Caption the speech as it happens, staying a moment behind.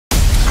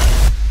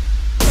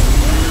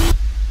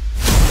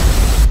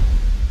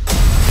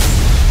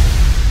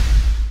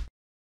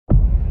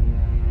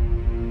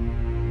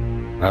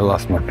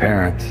lost my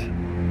parents,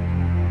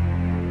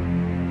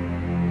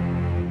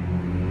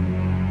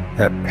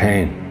 that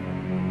pain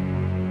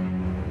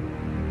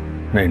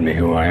made me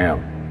who I am.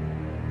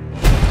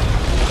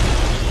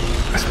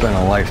 I spent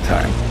a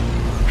lifetime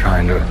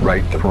trying to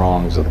right the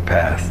wrongs of the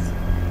past,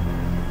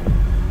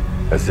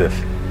 as if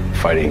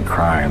fighting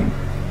crime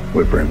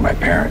would bring my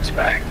parents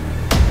back.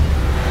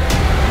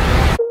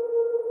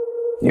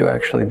 You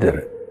actually did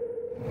it.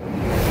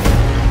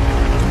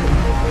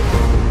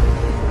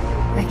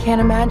 I can't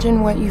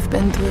imagine what you've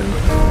been through.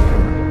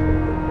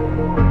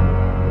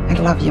 I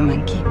love you,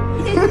 Monkey.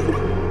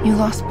 You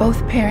lost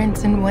both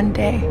parents in one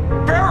day.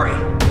 Barry!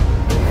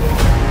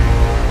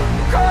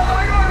 Call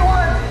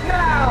 911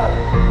 now!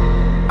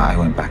 I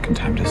went back in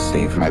time to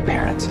save my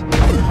parents.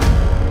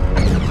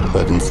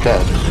 But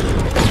instead,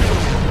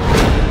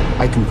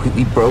 I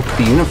completely broke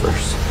the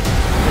universe.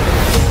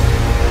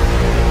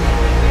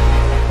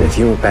 If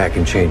you went back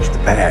and changed the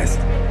past,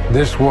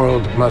 this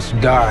world must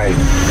die.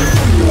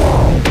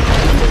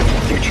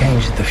 You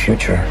changed the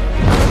future.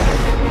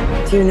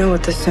 Do you know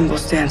what this symbol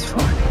stands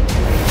for?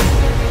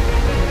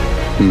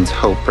 It means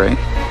hope, right?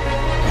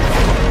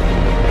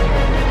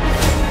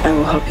 I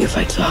will help you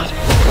fight Zod.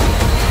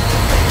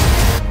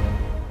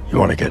 You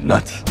want to get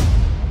nuts?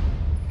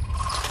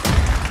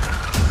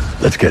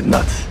 Let's get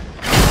nuts.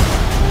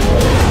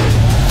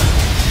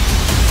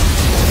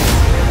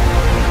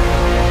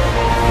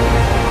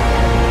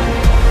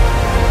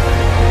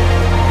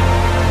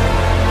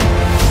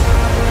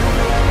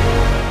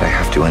 I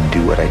have to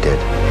undo what I did.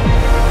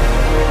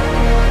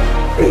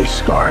 These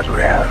scars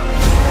we have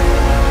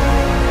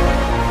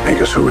make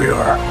us who we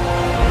are.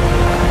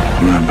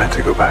 I'm not meant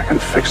to go back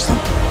and fix them.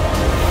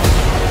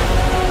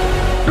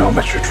 Don't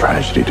let your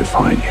tragedy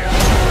define you.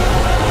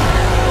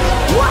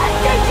 What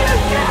did you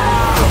do?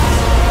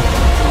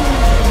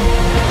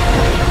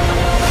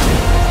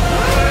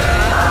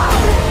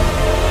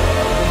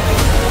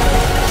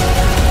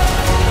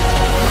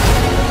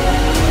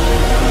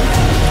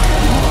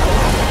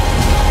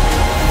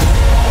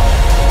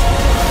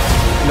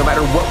 No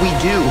matter what we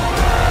do,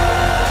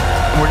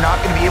 we're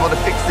not going to be able to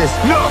fix this.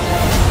 No!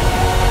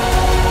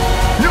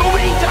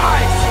 Nobody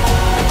dies!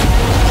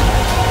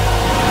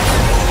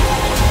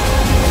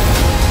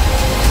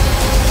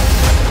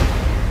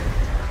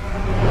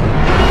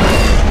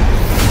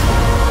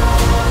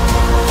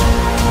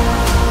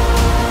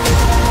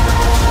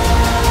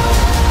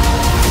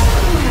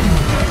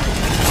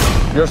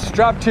 You're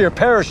strapped to your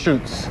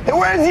parachutes. And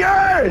where's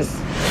yours?